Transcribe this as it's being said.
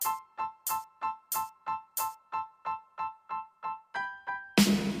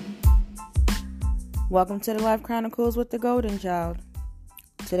Welcome to the Life Chronicles with the Golden Child.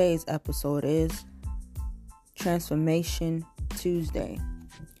 Today's episode is Transformation Tuesday.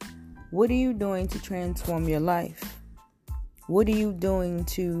 What are you doing to transform your life? What are you doing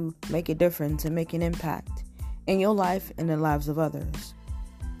to make a difference and make an impact in your life and the lives of others?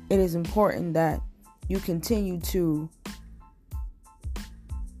 It is important that you continue to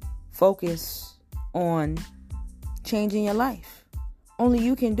focus on changing your life. Only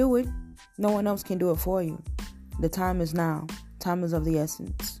you can do it. No one else can do it for you. The time is now. Time is of the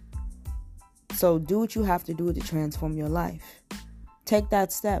essence. So do what you have to do to transform your life. Take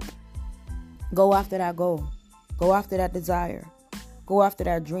that step. Go after that goal. Go after that desire. Go after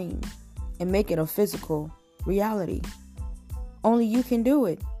that dream. And make it a physical reality. Only you can do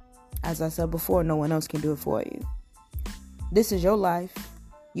it. As I said before, no one else can do it for you. This is your life.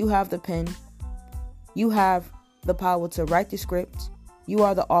 You have the pen. You have the power to write the script. You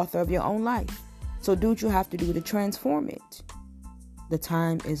are the author of your own life. So do what you have to do to transform it. The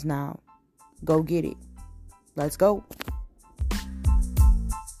time is now. Go get it. Let's go.